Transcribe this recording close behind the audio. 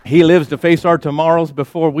He lives to face our tomorrows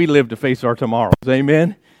before we live to face our tomorrows.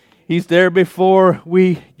 Amen. He's there before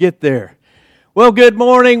we get there. Well, good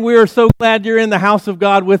morning. We are so glad you're in the house of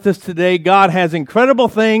God with us today. God has incredible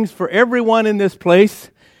things for everyone in this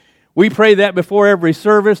place. We pray that before every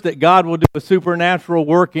service that God will do a supernatural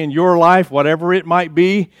work in your life, whatever it might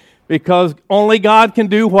be, because only God can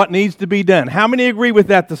do what needs to be done. How many agree with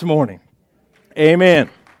that this morning? Amen.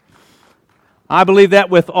 I believe that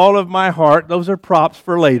with all of my heart. Those are props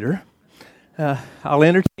for later. I'll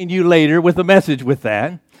entertain you later with a message with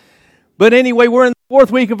that. But anyway, we're in the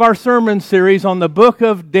fourth week of our sermon series on the book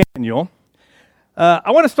of Daniel.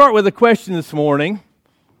 I want to start with a question this morning.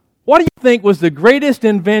 What do you think was the greatest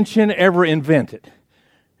invention ever invented?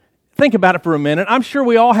 Think about it for a minute. I'm sure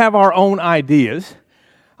we all have our own ideas.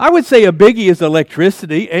 I would say a biggie is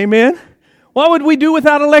electricity. Amen? What would we do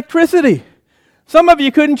without electricity? Some of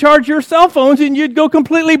you couldn't charge your cell phones and you'd go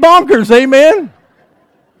completely bonkers. Amen?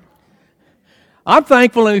 I'm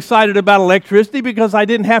thankful and excited about electricity because I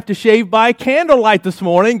didn't have to shave by candlelight this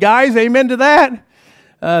morning. Guys, amen to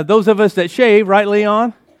that. Those of us that shave, right,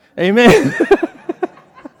 Leon? Amen.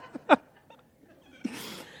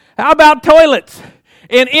 How about toilets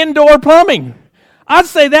and indoor plumbing? I'd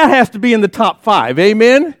say that has to be in the top 5.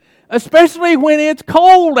 Amen? Especially when it's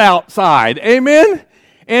cold outside. Amen?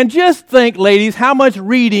 And just think, ladies, how much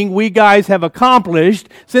reading we guys have accomplished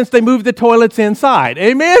since they moved the toilets inside.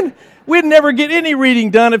 Amen? We'd never get any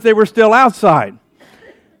reading done if they were still outside.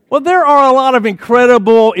 Well, there are a lot of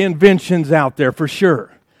incredible inventions out there for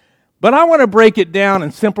sure. But I want to break it down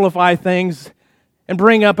and simplify things and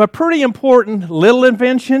bring up a pretty important little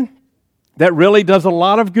invention that really does a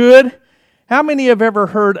lot of good. How many have ever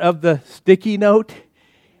heard of the sticky note?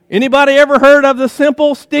 Anybody ever heard of the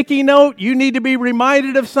simple sticky note? You need to be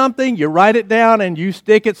reminded of something. You write it down and you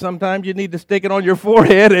stick it. Sometimes you need to stick it on your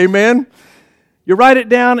forehead. Amen? You write it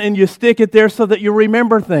down and you stick it there so that you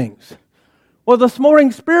remember things. Well, this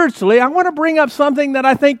morning spiritually, I want to bring up something that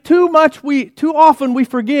I think too often we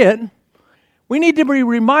forget. We need to be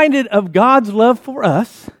reminded of God's love for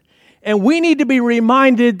us, and we need to be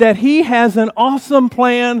reminded that He has an awesome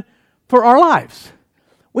plan for our lives.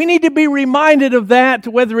 We need to be reminded of that,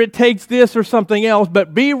 whether it takes this or something else,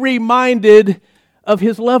 but be reminded of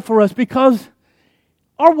His love for us, because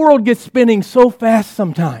our world gets spinning so fast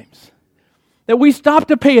sometimes that we stop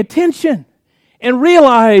to pay attention and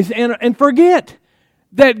realize and forget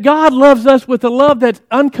that God loves us with a love that's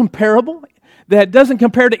uncomparable, that doesn't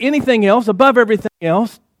compare to anything else, above everything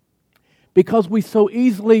else, because we so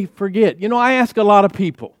easily forget. You know, I ask a lot of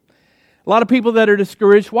people that are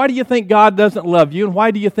discouraged, why do you think God doesn't love you, and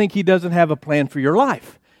why do you think He doesn't have a plan for your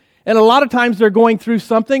life? And a lot of times they're going through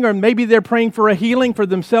something, or maybe they're praying for a healing for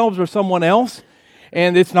themselves or someone else,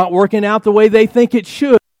 and it's not working out the way they think it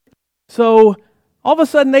should. So all of a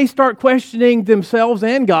sudden they start questioning themselves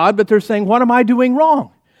and God, but they're saying, what am I doing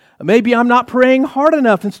wrong? Maybe I'm not praying hard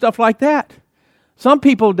enough and stuff like that. Some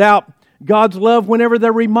people doubt God's love whenever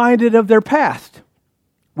they're reminded of their past.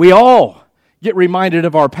 We all get reminded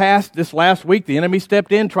of our past. This last week, the enemy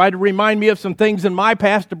stepped in, tried to remind me of some things in my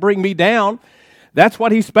past to bring me down. That's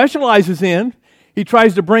what he specializes in. He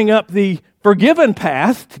tries to bring up the forgiven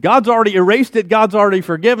past. God's already erased it. God's already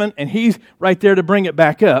forgiven, and he's right there to bring it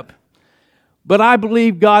back up. But I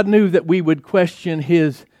believe God knew that we would question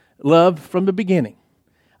His love from the beginning.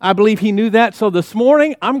 I believe He knew that. So this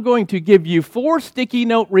morning, I'm going to give you 4 sticky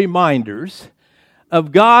note reminders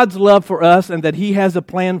of God's love for us and that He has a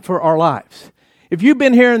plan for our lives. If you've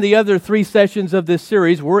been here in the other 3 sessions of this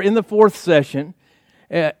series, we're in the 4th session.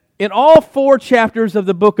 In all 4 chapters of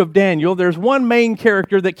the book of Daniel, there's one main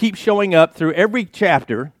character that keeps showing up through every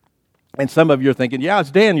chapter. And some of you are thinking, yeah,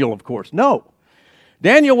 it's Daniel, of course. No.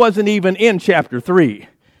 Daniel wasn't even in chapter 3,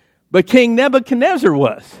 but King Nebuchadnezzar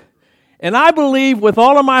was. And I believe with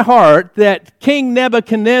all of my heart that King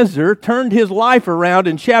Nebuchadnezzar turned his life around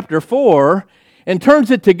in chapter 4 and turns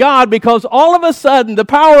it to God, because all of a sudden the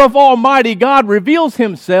power of Almighty God reveals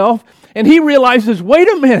Himself, and he realizes, wait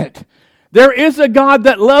a minute, there is a God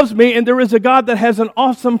that loves me, and there is a God that has an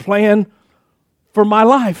awesome plan for my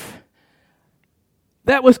life.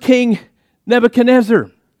 That was King Nebuchadnezzar.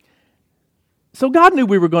 So God knew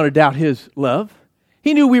we were going to doubt His love.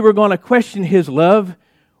 He knew we were going to question His love.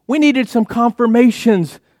 We needed some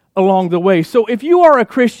confirmations along the way. So if you are a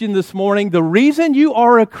Christian this morning, the reason you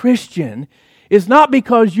are a Christian is not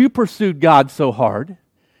because you pursued God so hard.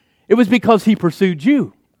 It was because He pursued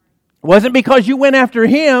you. It wasn't because you went after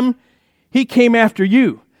Him. He came after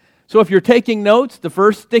you. So if you're taking notes, the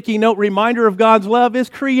first sticky note reminder of God's love is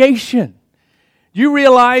creation. You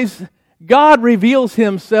realize God reveals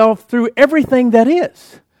Himself through everything that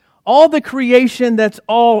is. all the creation that's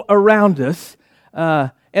all around us.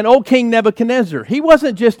 And old King Nebuchadnezzar, he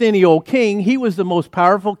wasn't just any old king. He was the most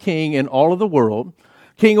powerful king in all of the world.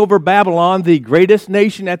 King over Babylon, the greatest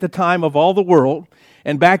nation at the time of all the world.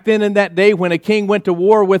 And back then in that day, when a king went to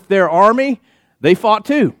war with their army, they fought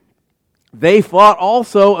too. They fought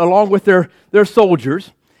also along with their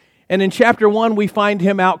soldiers. And in chapter 1, we find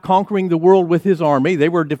him out conquering the world with his army. They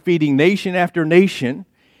were defeating nation after nation.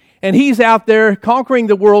 And he's out there conquering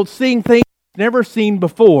the world, seeing things never seen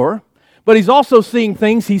before. But he's also seeing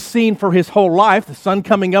things he's seen for his whole life. The sun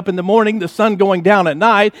coming up in the morning, the sun going down at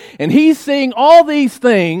night. And he's seeing all these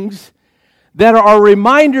things that are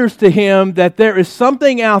reminders to him that there is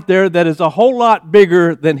something out there that is a whole lot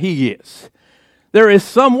bigger than he is. There is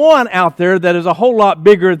someone out there that is a whole lot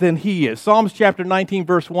bigger than he is. Psalms chapter 19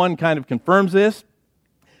 verse 1 kind of confirms this.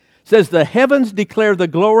 It says, "The heavens declare the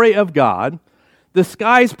glory of God. The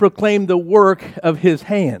skies proclaim the work of his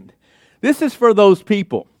hand." This is for those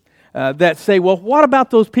people that say, well, what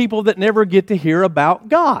about those people that never get to hear about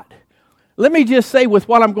God? Let me just say with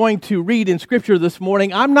what I'm going to read in Scripture this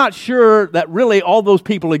morning, I'm not sure that really all those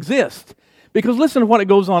people exist. Because listen to what it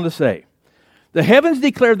goes on to say. "The heavens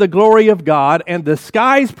declare the glory of God, and the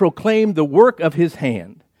skies proclaim the work of his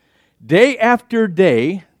hand. Day after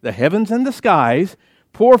day, the heavens and the skies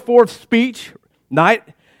pour forth speech.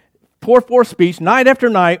 Night after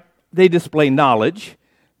night, they display knowledge.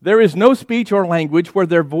 There is no speech or language where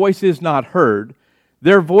their voice is not heard.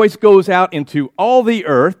 Their voice goes out into all the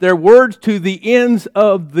earth, their words to the ends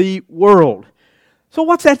of the world." So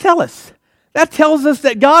what's that tell us? That tells us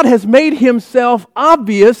that God has made himself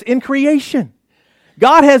obvious in creation.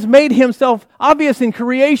 God has made himself obvious in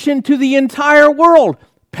creation to the entire world,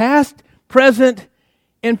 past, present,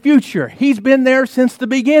 and future. He's been there since the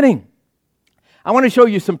beginning. I want to show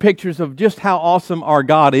you some pictures of just how awesome our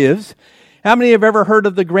God is. How many have ever heard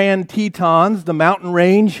of the Grand Tetons, the mountain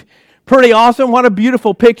range? Pretty awesome. What a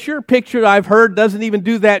beautiful picture. Picture I've heard doesn't even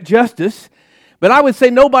do that justice. But I would say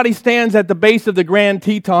nobody stands at the base of the Grand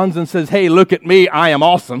Tetons and says, "Hey, look at me, I am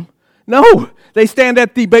awesome." No, they stand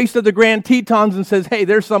at the base of the Grand Tetons and says, "Hey,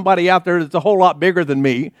 there's somebody out there that's a whole lot bigger than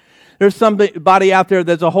me. There's somebody out there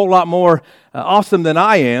that's a whole lot more awesome than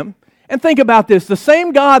I am." And think about this. The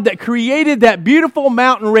same God that created that beautiful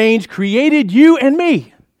mountain range created you and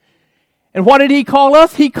me. And what did he call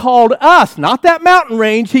us? He called us, not that mountain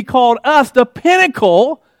range, he called us the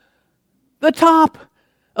pinnacle, the top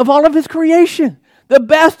of all of his creation. The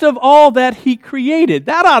best of all that he created.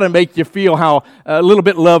 That ought to make you feel how a little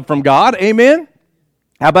bit love from God. Amen?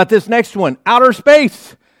 How about this next one? Outer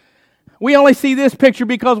space. We only see this picture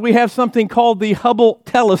because we have something called the Hubble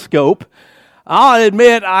telescope. I'll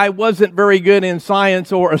admit I wasn't very good in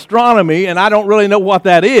science or astronomy, and I don't really know what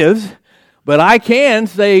that is. But I can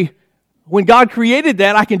say, when God created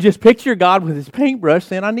that, I can just picture God with his paintbrush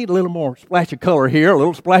saying, "I need a little more splash of color here, a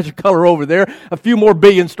little splash of color over there, a few more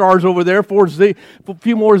billion stars over there, a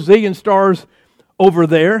few more zillion stars over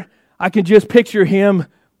there." I can just picture him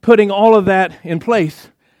putting all of that in place.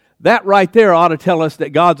 That right there ought to tell us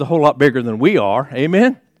that God's a whole lot bigger than we are.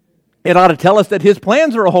 Amen? It ought to tell us that his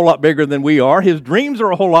plans are a whole lot bigger than we are. His dreams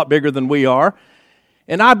are a whole lot bigger than we are.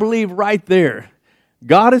 And I believe right there,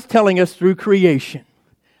 God is telling us through creation,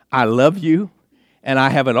 "I love you, and I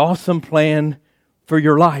have an awesome plan for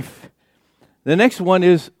your life." The next one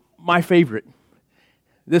is my favorite.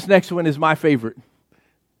 This next one is my favorite.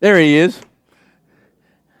 There he is.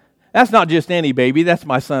 That's not just any baby. That's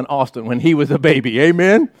my son Austin when he was a baby.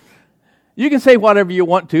 Amen? You can say whatever you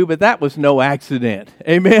want to, but that was no accident.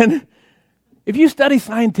 Amen? If you study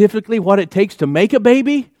scientifically what it takes to make a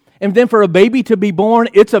baby, and then for a baby to be born,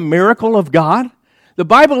 it's a miracle of God. The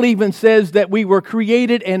Bible even says that we were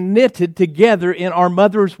created and knitted together in our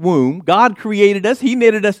mother's womb. God created us. He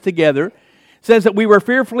knitted us together. It says that we were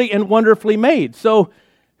fearfully and wonderfully made. So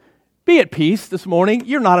be at peace this morning.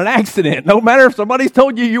 You're not an accident. No matter if somebody's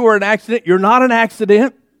told you you were an accident, you're not an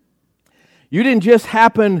accident. You didn't just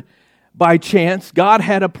happen by chance. God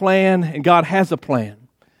had a plan, and God has a plan.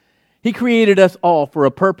 He created us all for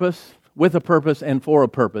a purpose, with a purpose, and for a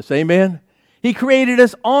purpose. Amen? He created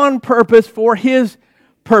us on purpose for his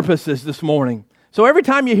purposes this morning. So every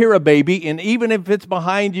time you hear a baby, and even if it's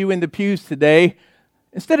behind you in the pews today,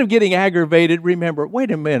 instead of getting aggravated, remember,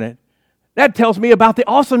 wait a minute. That tells me about the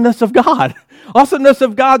awesomeness of God. Awesomeness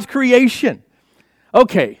of God's creation.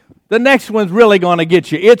 Okay, the next one's really going to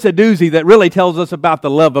get you. It's a doozy that really tells us about the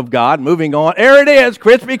love of God. Moving on. There it is,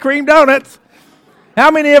 Krispy Kreme donuts. How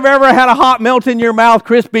many have ever had a hot melt in your mouth,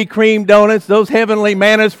 Krispy Kreme donuts, those heavenly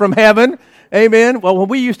mannas from heaven? Amen. Well, when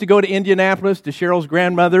we used to go to Indianapolis to Cheryl's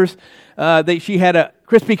grandmother's, she had a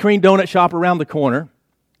Krispy Kreme donut shop around the corner.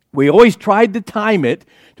 We always tried to time it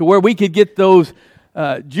to where we could get those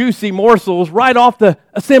juicy morsels right off the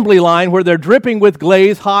assembly line where they're dripping with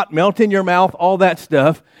glaze, hot, melt in your mouth, all that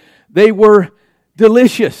stuff. They were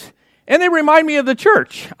delicious. And they remind me of the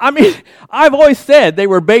church. I mean, I've always said they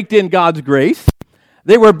were baked in God's grace.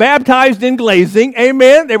 They were baptized in glazing.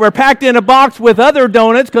 Amen. They were packed in a box with other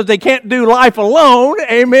donuts because they can't do life alone.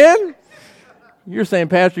 Amen. You're saying,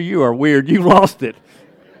 Pastor, you are weird. You lost it.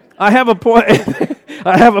 I have a point.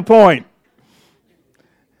 I have a point.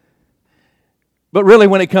 But really,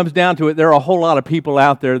 when it comes down to it, there are a whole lot of people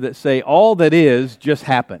out there that say all that is just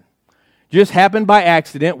happened. Just happened by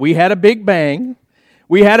accident. We had a big bang.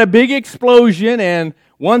 We had a big explosion, and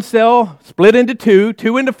one cell split into two,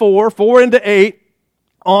 two into four, four into eight,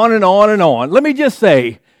 on and on and on. Let me just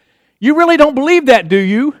say, you really don't believe that, do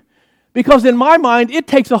you? Because in my mind, it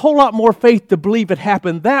takes a whole lot more faith to believe it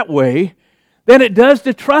happened that way than it does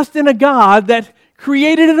to trust in a God that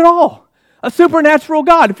created it all. A supernatural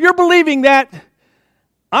God. If you're believing that,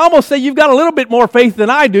 I almost say you've got a little bit more faith than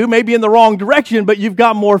I do, maybe in the wrong direction, but you've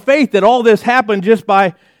got more faith that all this happened just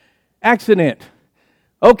by accident.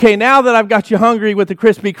 Okay, now that I've got you hungry with the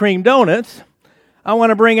Krispy Kreme donuts, I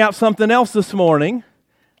want to bring out something else this morning.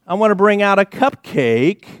 I want to bring out a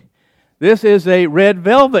cupcake. This is a red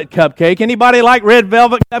velvet cupcake. Anybody like red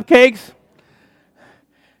velvet cupcakes?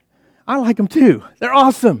 I like them too. They're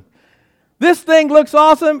awesome. This thing looks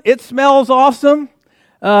awesome. It smells awesome.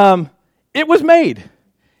 It was made.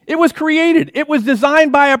 It was created. It was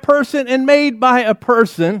designed by a person and made by a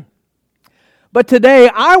person. But today,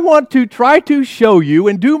 I want to try to show you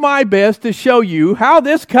and do my best to show you how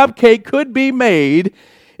this cupcake could be made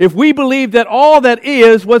if we believe that all that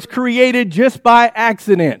is was created just by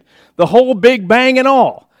accident. The whole big bang and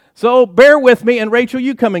all. So bear with me. And Rachel,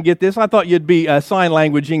 you come and get this. I thought you'd be sign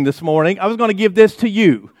languaging this morning. I was going to give this to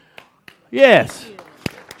you. Yes.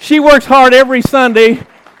 She works hard every Sunday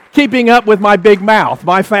keeping up with my big mouth,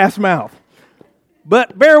 my fast mouth.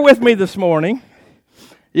 But bear with me this morning.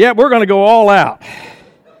 Yeah, we're going to go all out.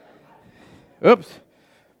 Oops.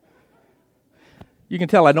 You can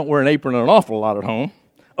tell I don't wear an apron an awful lot at home.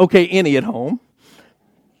 Okay, any at home.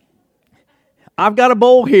 I've got a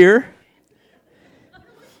bowl here.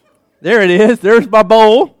 There it is. There's my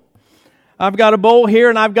bowl. I've got a bowl here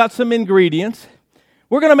and I've got some ingredients.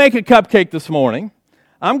 We're going to make a cupcake this morning.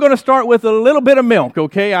 I'm going to start with a little bit of milk,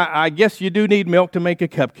 okay? I guess you do need milk to make a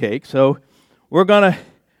cupcake. So we're going to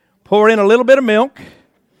pour in a little bit of milk.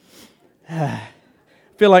 I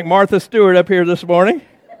feel like Martha Stewart up here this morning.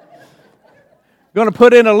 Going to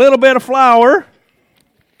put in a little bit of flour.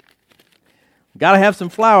 Got to have some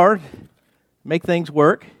flour. Make things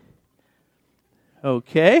work.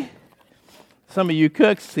 Okay. Some of you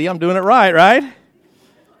cooks, see, I'm doing it right?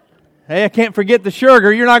 Hey, I can't forget the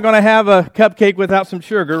sugar. You're not going to have a cupcake without some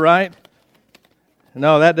sugar, right?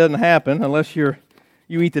 No, that doesn't happen unless you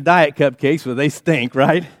eat the diet cupcakes, so they stink,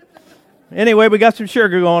 right? Anyway, we got some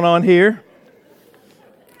sugar going on here.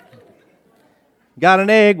 Got an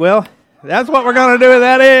egg. Well, that's what we're going to do with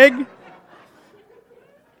that egg.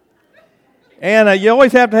 And you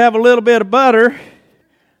always have to have a little bit of butter.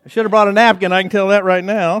 I should have brought a napkin. I can tell that right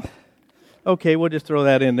now. Okay, we'll just throw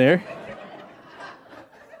that in there.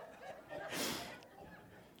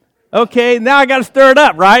 Okay, now I got to stir it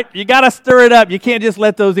up, right? You got to stir it up. You can't just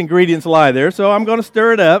let those ingredients lie there. So I'm going to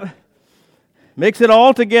stir it up. Mix it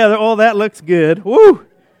all together. Oh, that looks good. Woo!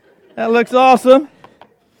 That looks awesome.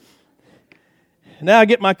 Now I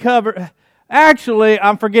get my cover. Actually,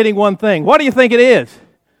 I'm forgetting one thing. What do you think it is?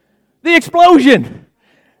 The explosion.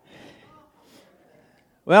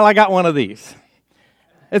 Well, I got one of these.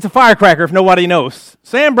 It's a firecracker if nobody knows.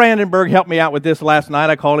 Sam Brandenburg helped me out with this last night.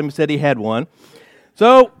 I called him and said he had one.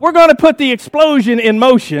 So we're going to put the explosion in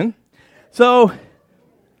motion. So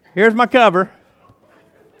here's my cover.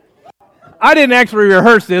 I didn't actually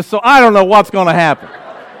rehearse this, so I don't know what's going to happen.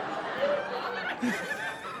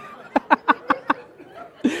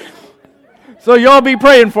 So y'all be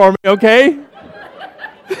praying for me, okay?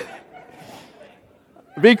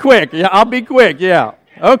 Be quick. Yeah, I'll be quick, yeah.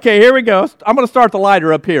 Okay, here we go. I'm going to start the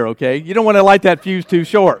lighter up here, okay? You don't want to light that fuse too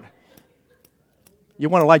short. You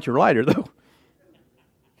want to light your lighter, though.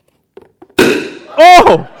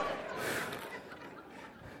 Oh!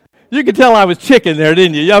 You could tell I was chicken there,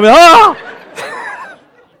 didn't you? I mean, oh!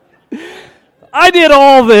 I did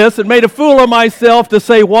all this and made a fool of myself to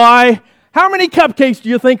say why. How many cupcakes do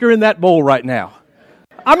you think are in that bowl right now?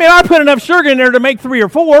 I mean, I put enough sugar in there to make 3 or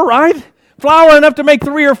 4, right? Flour enough to make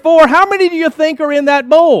 3 or 4. How many do you think are in that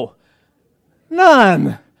bowl?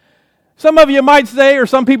 None. Some of you might say, or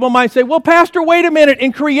some people might say, well, Pastor, wait a minute.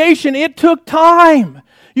 In creation, it took time.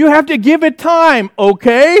 You have to give it time,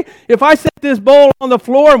 okay? If I set this bowl on the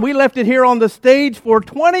floor and we left it here on the stage for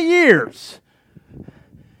 20 years,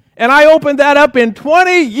 and I opened that up in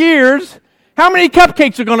 20 years, how many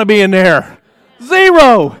cupcakes are going to be in there?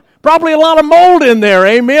 0. Probably a lot of mold in there,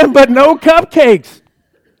 amen, but no cupcakes.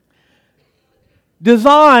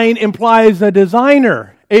 Design implies a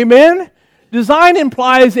designer, amen? Design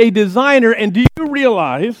implies a designer, and do you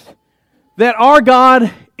realize that our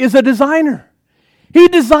God is a designer? He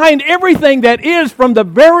designed everything that is from the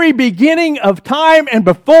very beginning of time and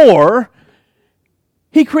before.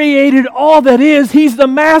 He created all that is. He's the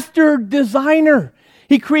master designer.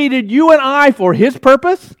 He created you and I for His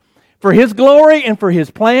purpose, for His glory, and for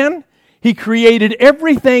His plan. He created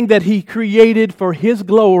everything that He created for His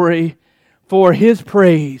glory, for His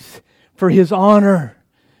praise, for His honor.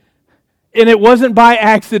 And it wasn't by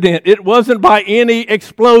accident. It wasn't by any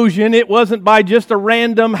explosion. It wasn't by just a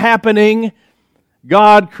random happening.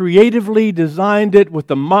 God creatively designed it with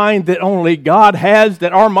the mind that only God has,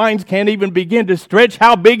 that our minds can't even begin to stretch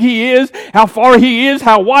how big He is, how far He is,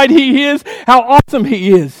 how wide He is, how awesome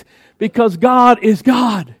He is. Because God is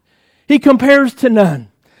God. He compares to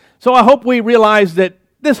none. So I hope we realize that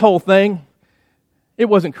this whole thing, it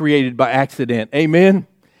wasn't created by accident. Amen?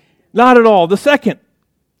 Not at all. The second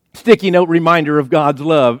sticky note reminder of God's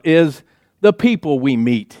love is the people we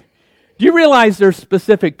meet. Do you realize there's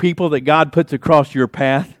specific people that God puts across your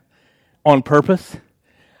path on purpose?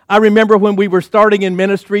 I remember when we were starting in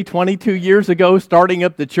ministry 22 years ago, starting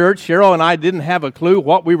up the church, Cheryl and I didn't have a clue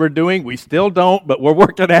what we were doing. We still don't, but we're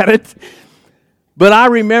working at it. But I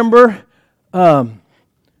remember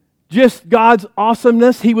just God's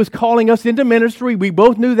awesomeness. He was calling us into ministry. We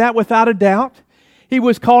both knew that without a doubt. He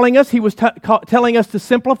was calling us. He was telling us to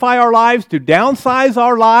simplify our lives, to downsize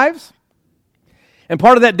our lives. And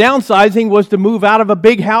part of that downsizing was to move out of a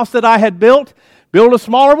big house that I had built, build a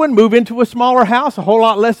smaller one, move into a smaller house, a whole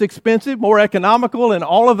lot less expensive, more economical, and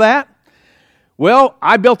all of that. Well,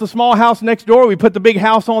 I built a small house next door. We put the big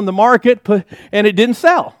house on the market, and it didn't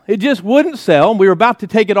sell. It just wouldn't sell. And we were about to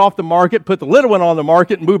take it off the market, put the little one on the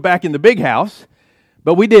market, and move back in the big house.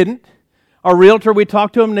 But we didn't. Our realtor, we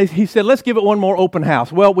talked to him, and he said, let's give it one more open house.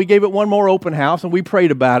 Well, we gave it one more open house, and we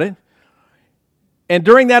prayed about it. And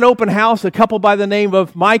during that open house, a couple by the name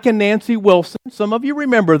of Mike and Nancy Wilson, some of you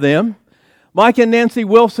remember them. Mike and Nancy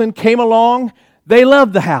Wilson came along. They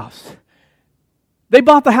loved the house. They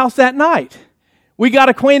bought the house that night. We got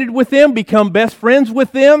acquainted with them, become best friends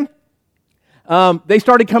with them. They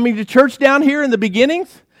started coming to church down here in the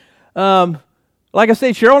beginnings. Like I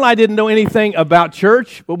said, Cheryl and I didn't know anything about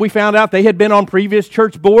church, but we found out they had been on previous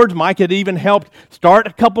church boards. Mike had even helped start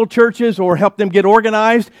a couple churches or help them get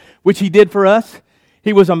organized, which he did for us.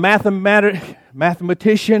 He was a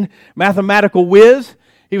mathematician, mathematical whiz.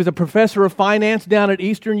 He was a professor of finance down at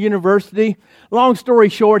Eastern University. Long story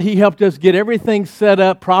short, he helped us get everything set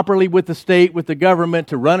up properly with the state, with the government,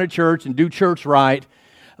 to run a church and do church right.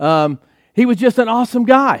 He was just an awesome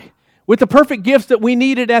guy with the perfect gifts that we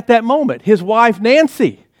needed at that moment. His wife,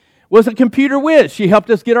 Nancy, was a computer whiz. She helped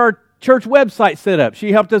us get our church website set up.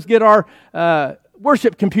 She helped us get our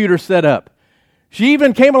worship computer set up. She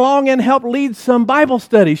even came along and helped lead some Bible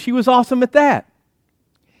studies. She was awesome at that.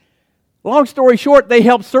 Long story short, they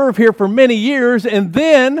helped serve here for many years, and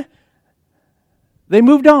then they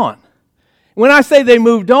moved on. When I say they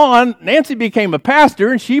moved on, Nancy became a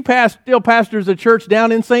pastor, and she still pastors a church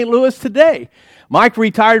down in St. Louis today. Mike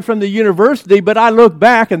retired from the university, but I look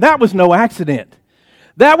back, and that was no accident.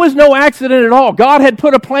 That was no accident at all. God had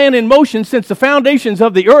put a plan in motion since the foundations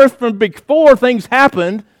of the earth, from before things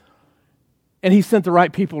happened, and He sent the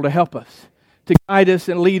right people to help us, to guide us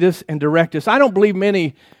and lead us and direct us. I don't believe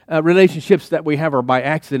many relationships that we have are by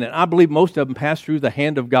accident. I believe most of them pass through the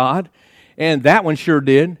hand of God, and that one sure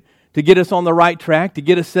did, to get us on the right track, to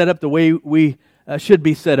get us set up the way we should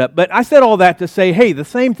be set up. But I said all that to say, hey, the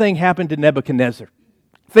same thing happened to Nebuchadnezzar.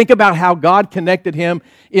 Think about how God connected him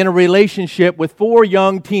in a relationship with 4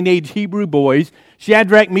 young teenage Hebrew boys,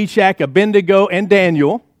 Shadrach, Meshach, Abednego, and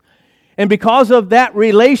Daniel. And because of that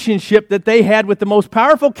relationship that they had with the most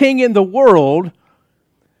powerful king in the world,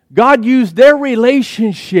 God used their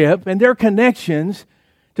relationship and their connections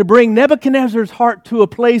to bring Nebuchadnezzar's heart to a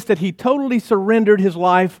place that he totally surrendered his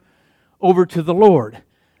life over to the Lord.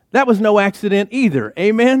 That was no accident either.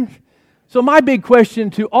 Amen? So my big question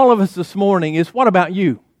to all of us this morning is, what about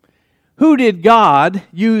you? Who did God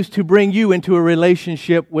use to bring you into a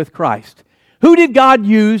relationship with Christ? Who did God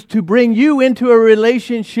use to bring you into a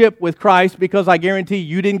relationship with Christ? Because I guarantee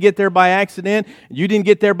you didn't get there by accident. You didn't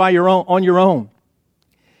get there by on your own.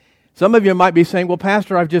 Some of you might be saying, well,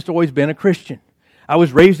 Pastor, I've just always been a Christian. I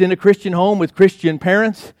was raised in a Christian home with Christian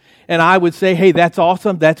parents, and I would say, hey, that's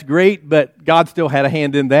awesome, that's great, but God still had a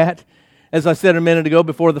hand in that. As I said a minute ago,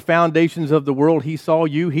 before the foundations of the world, He saw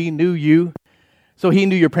you, He knew you. So He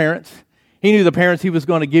knew your parents. He knew the parents He was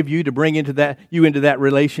going to give you to bring into that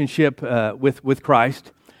relationship with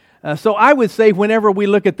Christ. So I would say whenever we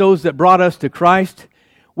look at those that brought us to Christ,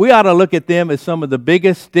 we ought to look at them as some of the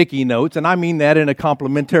biggest sticky notes, and I mean that in a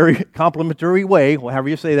complimentary way, however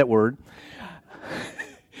you say that word.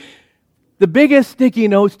 The biggest sticky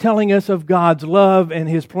notes telling us of God's love and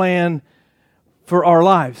His plan for our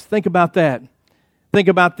lives. Think about that. Think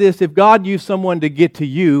about this. If God used someone to get to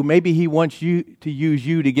you, maybe He wants you to use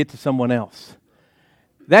you to get to someone else.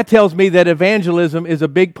 That tells me that evangelism is a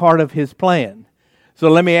big part of His plan. So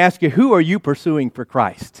let me ask you, who are you pursuing for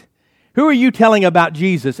Christ? Who are you telling about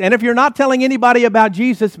Jesus? And if you're not telling anybody about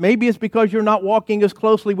Jesus, maybe it's because you're not walking as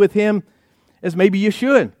closely with Him as maybe you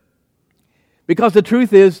should. Because the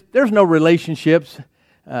truth is, there's no relationships,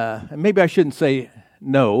 maybe I shouldn't say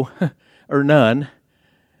no or none,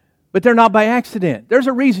 but they're not by accident. There's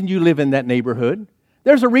a reason you live in that neighborhood.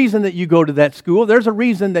 There's a reason that you go to that school. There's a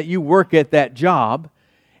reason that you work at that job.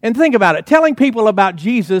 And think about it. Telling people about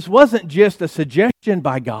Jesus wasn't just a suggestion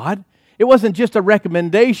by God. It wasn't just a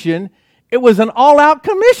recommendation. It was an all-out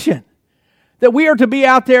commission that we are to be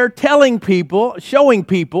out there telling people, showing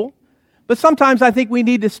people. But sometimes I think we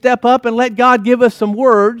need to step up and let God give us some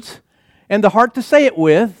words and the heart to say it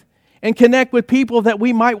with and connect with people that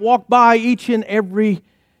we might walk by each and every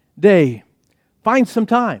day. Find some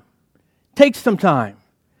time. Take some time.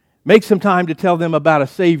 Make some time to tell them about a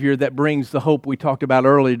Savior that brings the hope we talked about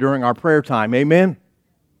earlier during our prayer time. Amen?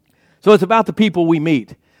 So it's about the people we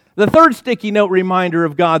meet. The third sticky note reminder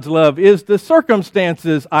of God's love is the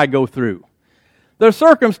circumstances I go through. The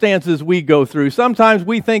circumstances we go through. Sometimes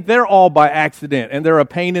we think they're all by accident and they're a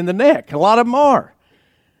pain in the neck. A lot of them are.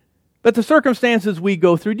 But the circumstances we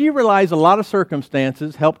go through, do you realize a lot of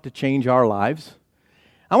circumstances help to change our lives?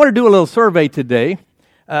 I want to do a little survey today.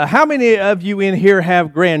 How many of you in here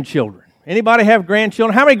have grandchildren? Anybody have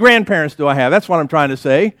grandchildren? How many grandparents do I have? That's what I'm trying to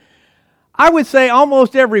say. I would say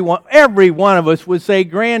almost every one of us would say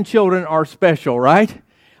grandchildren are special, right?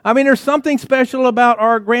 I mean, there's something special about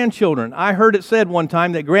our grandchildren. I heard it said one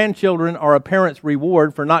time that grandchildren are a parent's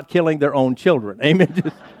reward for not killing their own children.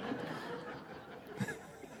 Amen?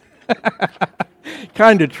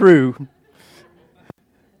 Kind of true.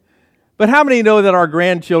 But how many know that our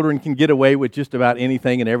grandchildren can get away with just about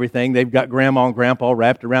anything and everything? They've got grandma and grandpa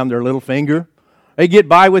wrapped around their little finger. They get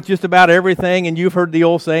by with just about everything, and you've heard the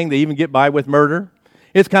old saying, they even get by with murder.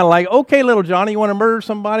 It's kind of like, okay, little Johnny, you want to murder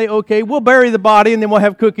somebody? Okay, we'll bury the body, and then we'll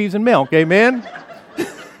have cookies and milk. Amen?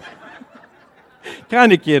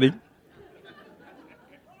 Kind of kidding.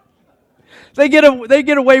 They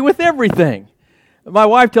get away with everything. My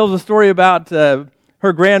wife tells a story about her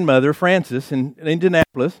grandmother, Frances, in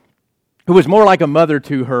Indianapolis, who was more like a mother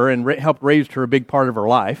to her and helped raise her a big part of her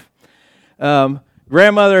life.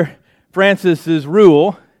 Grandmother Frances's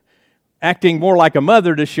rule, acting more like a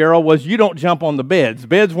mother to Cheryl, was you don't jump on the beds.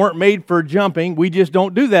 Beds weren't made for jumping. We just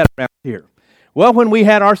don't do that around here. Well, when we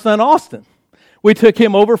had our son Austin, we took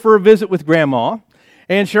him over for a visit with Grandma,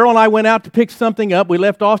 and Cheryl and I went out to pick something up. We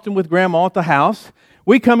left Austin with Grandma at the house.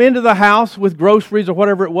 We come into the house with groceries or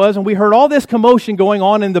whatever it was, and we heard all this commotion going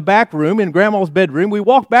on in the back room, in Grandma's bedroom. We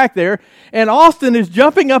walked back there, and Austin is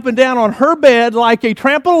jumping up and down on her bed like a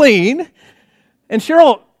trampoline. And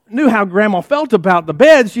Cheryl knew how Grandma felt about the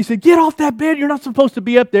bed. She said, get off that bed. You're not supposed to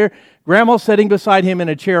be up there. Grandma's sitting beside him in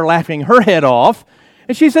a chair laughing her head off.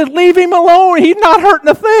 And she said, leave him alone. He's not hurting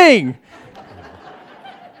a thing.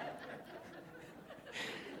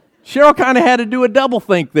 Cheryl kind of had to do a double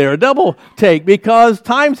think there, a double take, because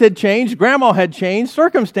times had changed, Grandma had changed,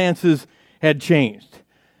 circumstances had changed.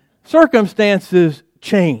 Circumstances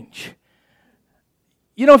change.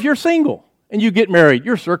 You know, if you're single and you get married,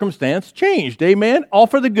 your circumstance changed, amen? All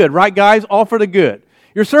for the good, right guys? All for the good.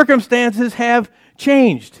 Your circumstances have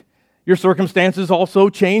changed. Your circumstances also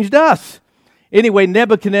changed us. Anyway,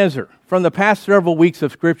 Nebuchadnezzar, from the past several weeks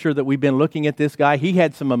of Scripture that we've been looking at this guy, he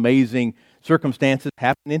had some amazing circumstances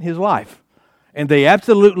happen in his life. And they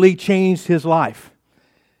absolutely changed his life.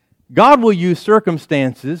 God will use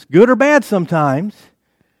circumstances, good or bad sometimes,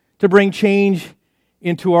 to bring change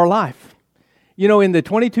into our life. You know, in the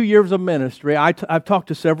 22 years of ministry, I've talked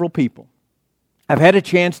to several people. I've had a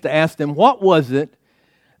chance to ask them, what was it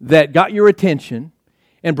that got your attention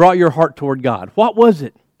and brought your heart toward God? What was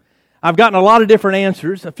it? I've gotten a lot of different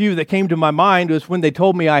answers. A few that came to my mind was when they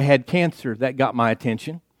told me I had cancer, that got my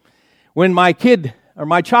attention. When my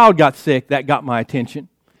child got sick, that got my attention.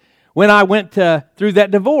 When I went through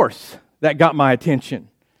that divorce, that got my attention.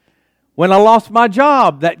 When I lost my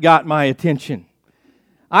job, that got my attention.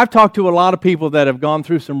 I've talked to a lot of people that have gone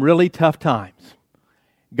through some really tough times.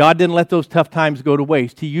 God didn't let those tough times go to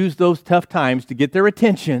waste. He used those tough times to get their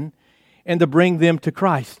attention and to bring them to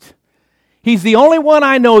Christ. He's the only one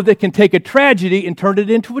I know that can take a tragedy and turn it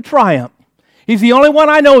into a triumph. He's the only one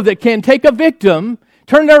I know that can take a victim,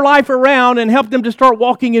 turn their life around, and help them to start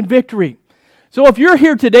walking in victory. So if you're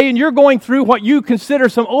here today and you're going through what you consider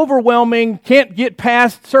some overwhelming, can't get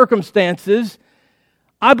past circumstances,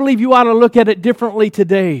 I believe you ought to look at it differently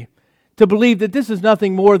today, to believe that this is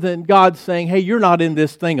nothing more than God saying, hey, you're not in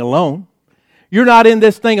this thing alone. You're not in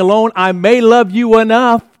this thing alone. I may love you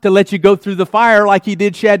enough to let you go through the fire like He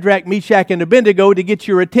did Shadrach, Meshach, and Abednego to get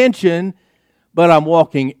your attention, but I'm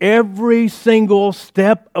walking every single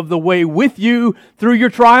step of the way with you through your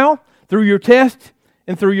trial, through your test,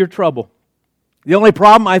 and through your trouble. The only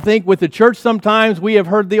problem, I think, with the church sometimes, we have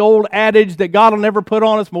heard the old adage that God will never put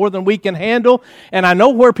on us more than we can handle, and I know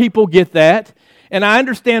where people get that, and I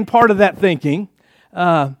understand part of that thinking,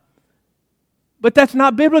 but that's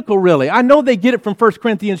not biblical, really. I know they get it from 1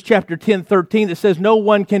 Corinthians chapter 10, 13, that says no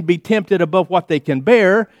one can be tempted above what they can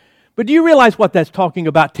bear, but do you realize what that's talking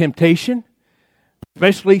about, temptation?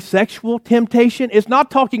 Especially sexual temptation. It's not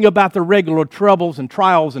talking about the regular troubles and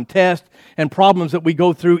trials and tests and problems that we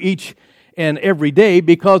go through each and every day,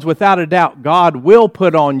 because without a doubt, God will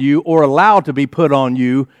put on you or allow to be put on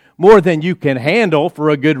you more than you can handle for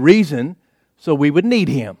a good reason, so we would need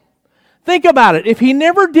Him. Think about it. If He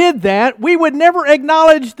never did that, we would never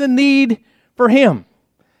acknowledge the need for Him.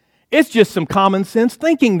 It's just some common sense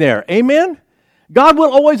thinking there. Amen? God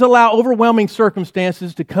will always allow overwhelming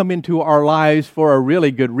circumstances to come into our lives for a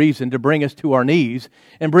really good reason, to bring us to our knees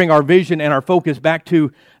and bring our vision and our focus back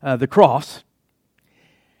to the cross.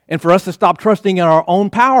 And for us to stop trusting in our own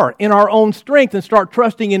power, in our own strength, and start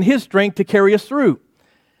trusting in His strength to carry us through.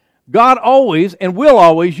 God always and will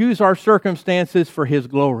always use our circumstances for His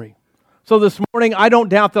glory. So this morning, I don't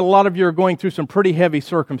doubt that a lot of you are going through some pretty heavy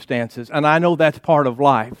circumstances, and I know that's part of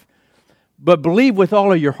life. But believe with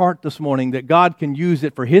all of your heart this morning that God can use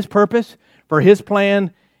it for His purpose, for His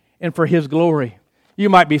plan, and for His glory. You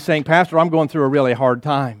might be saying, Pastor, I'm going through a really hard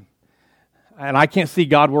time, and I can't see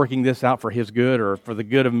God working this out for His good or for the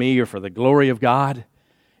good of me or for the glory of God.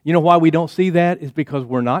 You know why we don't see that? It's because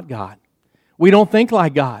we're not God. We don't think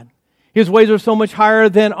like God. His ways are so much higher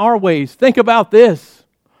than our ways. Think about this.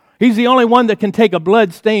 He's the only one that can take a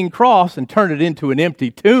blood-stained cross and turn it into an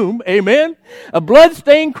empty tomb. Amen? A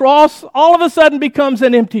blood-stained cross all of a sudden becomes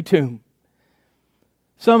an empty tomb.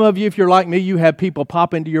 Some of you, if you're like me, you have people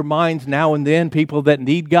pop into your minds now and then, people that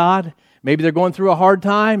need God. Maybe they're going through a hard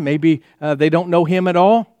time. Maybe they don't know Him at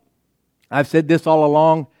all. I've said this all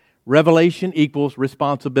along. Revelation equals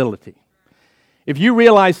responsibility. If you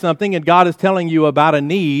realize something and God is telling you about a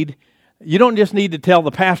need, you don't just need to tell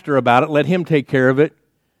the pastor about it, let him take care of it.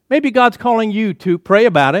 Maybe God's calling you to pray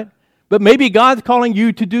about it, but maybe God's calling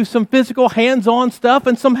you to do some physical hands-on stuff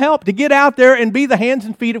and some help, to get out there and be the hands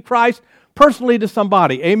and feet of Christ personally to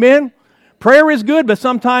somebody. Amen? Prayer is good, but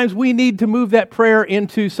sometimes we need to move that prayer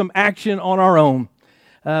into some action on our own.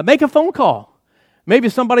 Make a phone call. Maybe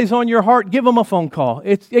somebody's on your heart, give them a phone call.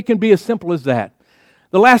 It can be as simple as that.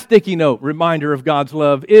 The last sticky note reminder of God's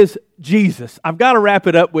love is Jesus. I've got to wrap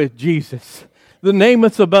it up with Jesus, the name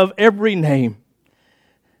that's above every name.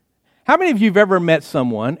 How many of you have ever met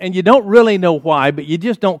someone and you don't really know why, but you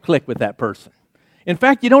just don't click with that person? In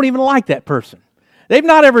fact, you don't even like that person. They've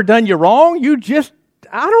not ever done you wrong.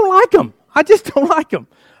 I don't like them. I just don't like them.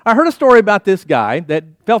 I heard a story about this guy that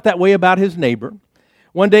felt that way about his neighbor.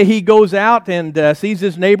 One day he goes out and sees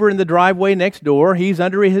his neighbor in the driveway next door. He's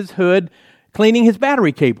under his hood cleaning his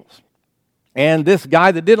battery cables. And this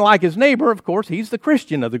guy that didn't like his neighbor, of course, he's the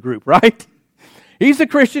Christian of the group, right? He's the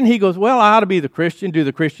Christian. He goes, well, I ought to be the Christian, do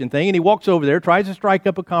the Christian thing. And he walks over there, tries to strike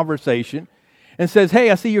up a conversation, and says,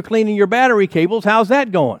 hey, I see you're cleaning your battery cables. How's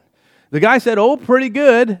that going? The guy said, oh, pretty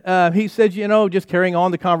good. He said, just carrying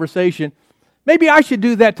on the conversation, maybe I should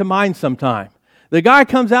do that to mine sometime. The guy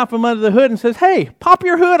comes out from under the hood and says, hey, pop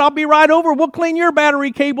your hood. I'll be right over. We'll clean your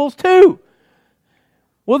battery cables too.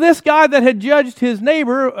 Well, this guy that had judged his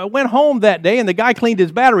neighbor went home that day, and the guy cleaned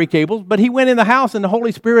his battery cables, but he went in the house, and the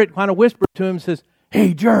Holy Spirit kind of whispered to him and says,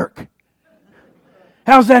 hey, jerk,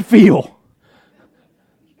 how's that feel?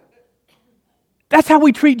 That's how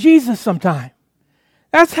we treat Jesus sometimes.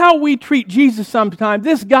 That's how we treat Jesus sometimes.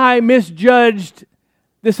 This guy misjudged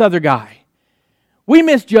this other guy. We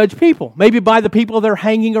misjudge people, maybe by the people they're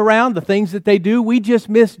hanging around, the things that they do. We just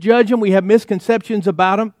misjudge them. We have misconceptions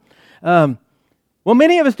about them. Well,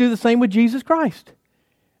 many of us do the same with Jesus Christ.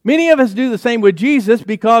 Many of us do the same with Jesus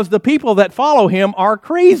because the people that follow him are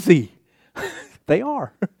crazy. They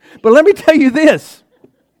are. But let me tell you this.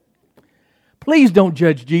 Please don't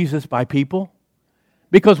judge Jesus by people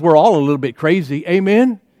because we're all a little bit crazy.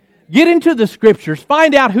 Amen? Get into the Scriptures.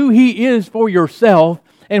 Find out who he is for yourself.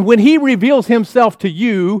 And when he reveals himself to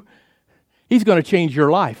you, he's going to change your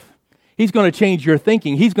life. He's going to change your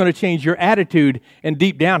thinking. He's going to change your attitude. And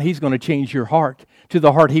deep down, he's going to change your heart to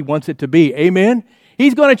the heart he wants it to be. Amen?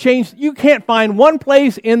 He's going to change. You can't find one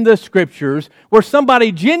place in the Scriptures where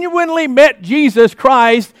somebody genuinely met Jesus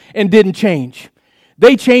Christ and didn't change.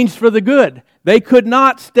 They changed for the good. They could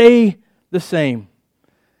not stay the same.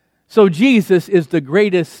 So Jesus is the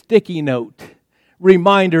greatest sticky note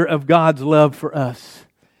reminder of God's love for us.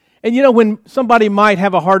 And you know, when somebody might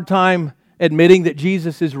have a hard time admitting that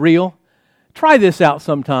Jesus is real, try this out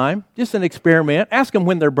sometime. Just an experiment. Ask them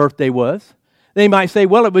when their birthday was. They might say,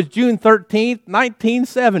 well, it was June 13th,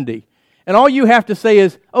 1970. And all you have to say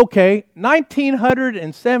is, okay,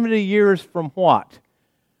 1970 years from what?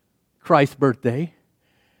 Christ's birthday.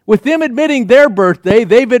 With them admitting their birthday,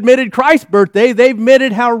 they've admitted Christ's birthday. They've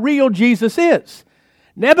admitted how real Jesus is.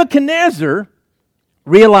 Nebuchadnezzar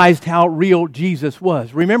realized how real Jesus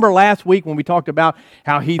was. Remember last week when we talked about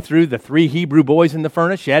how he threw the 3 Hebrew boys in the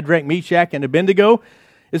furnace, Shadrach, Meshach, and Abednego?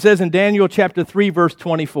 It says in Daniel chapter 3, verse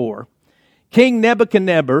 24, King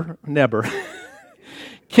Nebuchadnezzar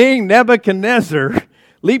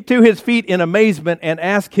leaped to his feet in amazement and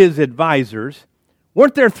asked his advisors,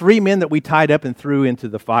 weren't there 3 men that we tied up and threw into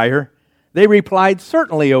the fire? They replied,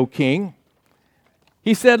 certainly, O king.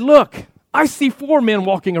 He said, look, I see 4 men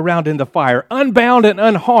walking around in the fire, unbound and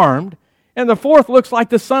unharmed, and the 4th looks like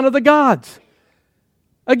the son of the gods.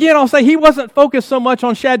 Again, I'll say he wasn't focused so much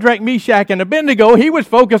on Shadrach, Meshach, and Abednego. He was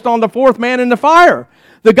focused on the 4th man in the fire.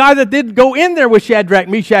 The guy that did go in there with Shadrach,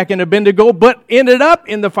 Meshach, and Abednego, but ended up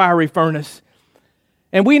in the fiery furnace.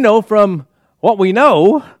 And we know from what we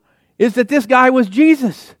know is that this guy was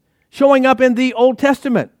Jesus, showing up in the Old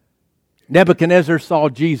Testament. Nebuchadnezzar saw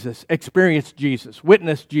Jesus, experienced Jesus,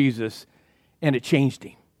 witnessed Jesus, and it changed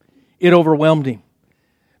him. It overwhelmed him.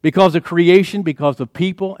 Because of creation, because of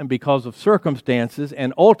people, and because of circumstances,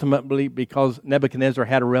 and ultimately because Nebuchadnezzar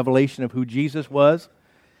had a revelation of who Jesus was,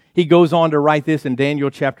 he goes on to write this in Daniel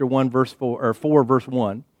chapter 1, verse 4, or 4, verse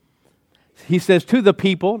 1. He says, to the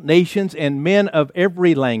people, nations, and men of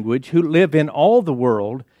every language who live in all the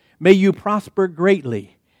world, may you prosper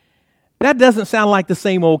greatly. That doesn't sound like the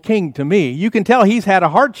same old king to me. You can tell he's had a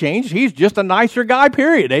heart change. He's just a nicer guy,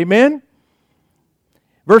 period. Amen?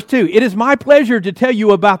 Verse 2, it is my pleasure to tell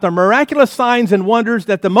you about the miraculous signs and wonders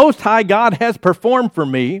that the Most High God has performed for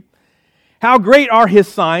me. How great are His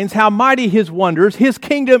signs, how mighty His wonders. His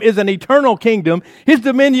kingdom is an eternal kingdom. His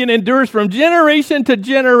dominion endures from generation to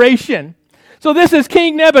generation. So this is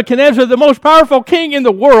King Nebuchadnezzar, the most powerful king in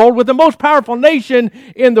the world, with the most powerful nation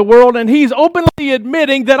in the world, and he's openly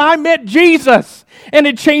admitting that I met Jesus, and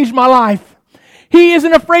it changed my life. He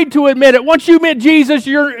isn't afraid to admit it. Once you meet Jesus,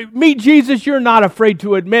 you're not afraid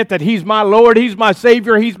to admit that He's my Lord, He's my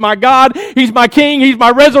Savior, He's my God, He's my King, He's my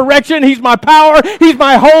resurrection, He's my power, He's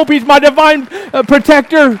my hope, He's my divine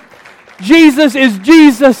protector. Jesus is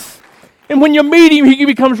Jesus. And when you meet Him, He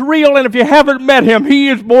becomes real. And if you haven't met Him, He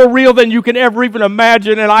is more real than you can ever even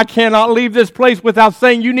imagine. And I cannot leave this place without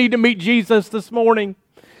saying you need to meet Jesus this morning.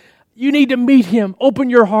 You need to meet Him. Open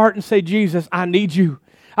your heart and say, Jesus, I need you.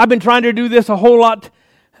 I've been trying to do this a whole lot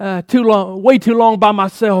way too long by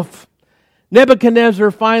myself. Nebuchadnezzar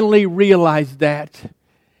finally realized that.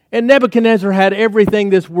 And Nebuchadnezzar had everything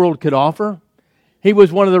this world could offer. He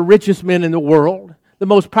was one of the richest men in the world, the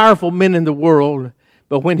most powerful men in the world.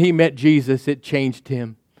 But when he met Jesus, it changed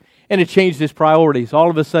him. And it changed his priorities. All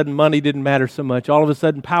of a sudden, money didn't matter so much. All of a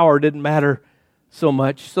sudden, power didn't matter so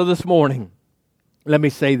much. So this morning, let me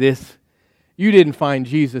say this. You didn't find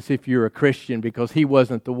Jesus if you're a Christian because He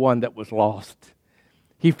wasn't the one that was lost.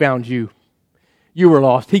 He found you. You were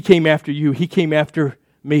lost. He came after you. He came after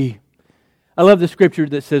me. I love the scripture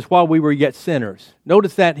that says, while we were yet sinners.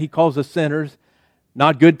 Notice that He calls us sinners,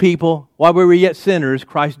 not good people. While we were yet sinners,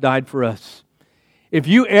 Christ died for us. If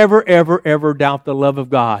you ever doubt the love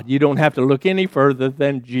of God, you don't have to look any further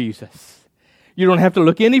than Jesus. You don't have to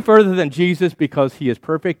look any further than Jesus because He is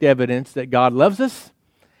perfect evidence that God loves us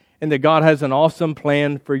and that God has an awesome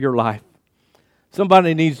plan for your life.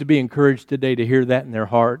 Somebody needs to be encouraged today to hear that in their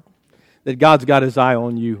heart, that God's got His eye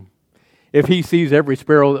on you. If He sees every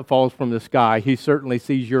sparrow that falls from the sky, He certainly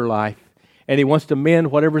sees your life. And He wants to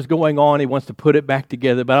mend whatever's going on. He wants to put it back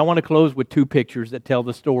together. But I want to close with 2 pictures that tell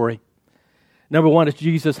the story. Number 1 is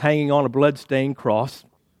Jesus hanging on a blood-stained cross.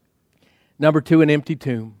 Number 2, an empty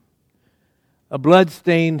tomb. a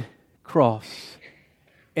blood-stained cross,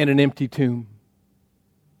 and an empty tomb.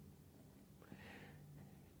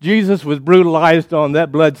 Jesus was brutalized on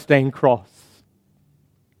that blood-stained cross.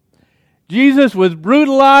 Jesus was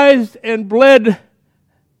brutalized and bled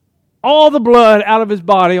all the blood out of his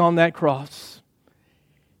body on that cross.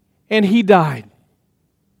 And he died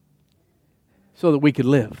so that we could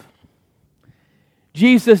live.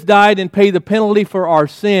 Jesus died and paid the penalty for our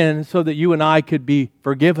sin so that you and I could be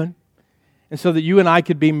forgiven and so that you and I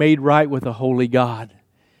could be made right with a holy God.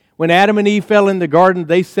 When Adam and Eve fell in the garden,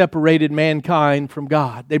 they separated mankind from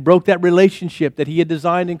God. They broke that relationship that He had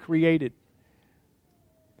designed and created.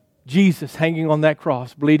 Jesus, hanging on that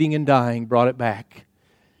cross, bleeding and dying, brought it back.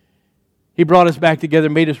 He brought us back together,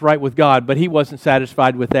 made us right with God, but He wasn't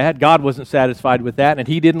satisfied with that. God wasn't satisfied with that, and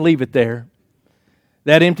He didn't leave it there.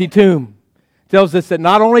 That empty tomb tells us that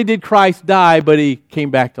not only did Christ die, but He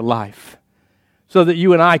came back to life so that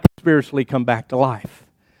you and I could spiritually come back to life,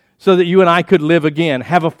 so that you and I could live again,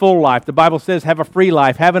 have a full life. The Bible says have a free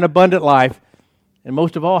life, have an abundant life, and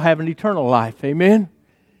most of all, have an eternal life. Amen?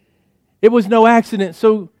 It was no accident.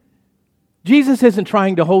 So Jesus isn't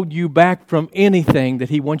trying to hold you back from anything that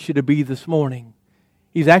He wants you to be this morning.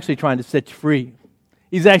 He's actually trying to set you free.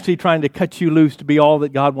 He's actually trying to cut you loose to be all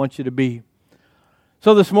that God wants you to be.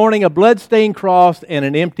 So this morning, a blood-stained cross and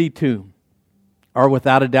an empty tomb are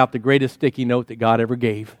without a doubt the greatest sticky note that God ever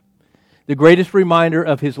gave. The greatest reminder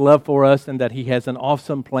of His love for us and that He has an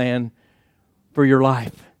awesome plan for your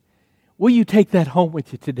life. Will you take that home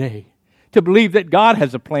with you today? To believe that God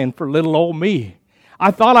has a plan for little old me.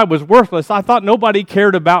 I thought I was worthless. I thought nobody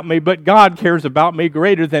cared about me, but God cares about me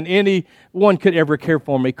greater than anyone could ever care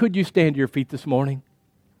for me. Could you stand to your feet this morning?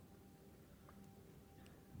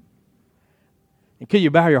 And could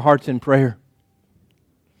you bow your hearts in prayer?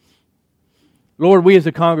 Lord, we as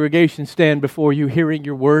a congregation stand before You, hearing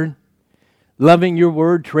Your word, loving Your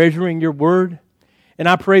word, treasuring Your word. And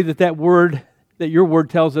I pray that that word, that Your word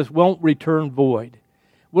tells us, won't return void.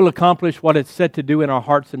 We'll accomplish what it's set to do in our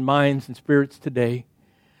hearts and minds and spirits today.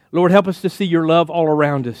 Lord, help us to see Your love all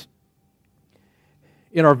around us,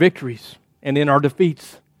 in our victories and in our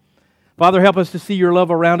defeats. Father, help us to see Your love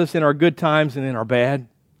around us in our good times and in our bad.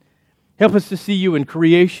 Help us to see You in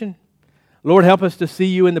creation. Lord, help us to see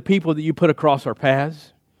You in the people that You put across our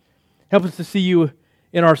paths. Help us to see You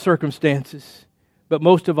in our circumstances. But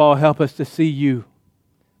most of all, help us to see You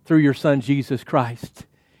through Your Son, Jesus Christ.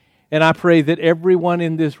 And I pray that everyone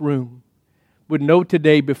in this room would know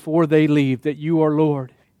today before they leave that You are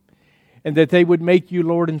Lord, and that they would make You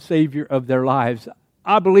Lord and Savior of their lives.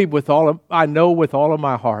 I know with all of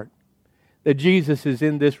my heart that Jesus is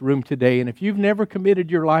in this room today. And if you've never committed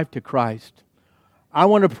your life to Christ, I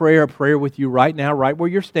want to pray a prayer with you right now, right where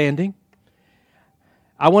you're standing.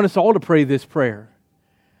 I want us all to pray this prayer.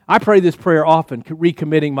 I pray this prayer often,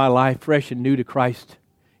 recommitting my life fresh and new to Christ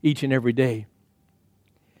each and every day.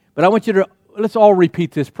 But I want you to, let's all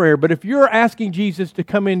repeat this prayer. But if you're asking Jesus to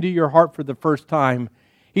come into your heart for the first time,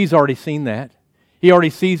 He's already seen that. He already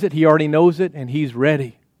sees it, He already knows it, and He's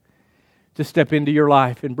ready to step into your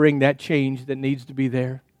life and bring that change that needs to be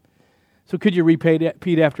there. So could you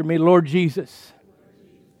repeat after me? Lord Jesus,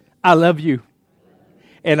 I love You,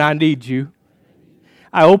 and I need You.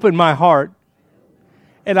 I open my heart,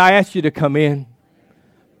 and I ask You to come in.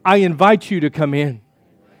 I invite You to come in,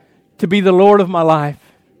 to be the Lord of my life,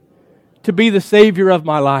 to be the Savior of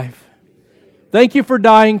my life. Thank You for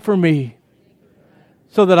dying for me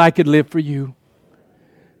so that I could live for You.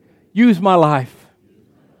 Use my life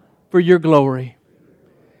for Your glory.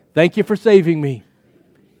 Thank You for saving me.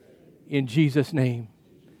 In Jesus' name.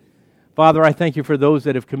 Father, I thank You for those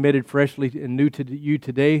that have committed freshly and new to You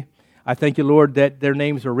today. I thank You, Lord, that their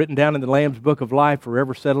names are written down in the Lamb's Book of Life,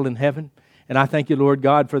 forever settled in heaven. And I thank You, Lord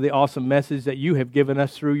God, for the awesome message that You have given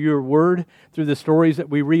us through Your word, through the stories that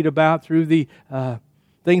we read about, through the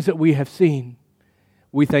things that we have seen.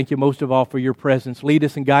 We thank You most of all for Your presence. Lead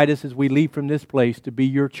us and guide us as we leave from this place to be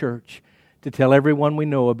Your church, to tell everyone we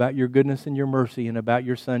know about Your goodness and Your mercy and about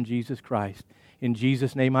Your Son, Jesus Christ. In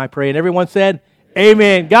Jesus' name I pray. And everyone said,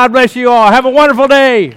 Amen. God bless you all. Have a wonderful day.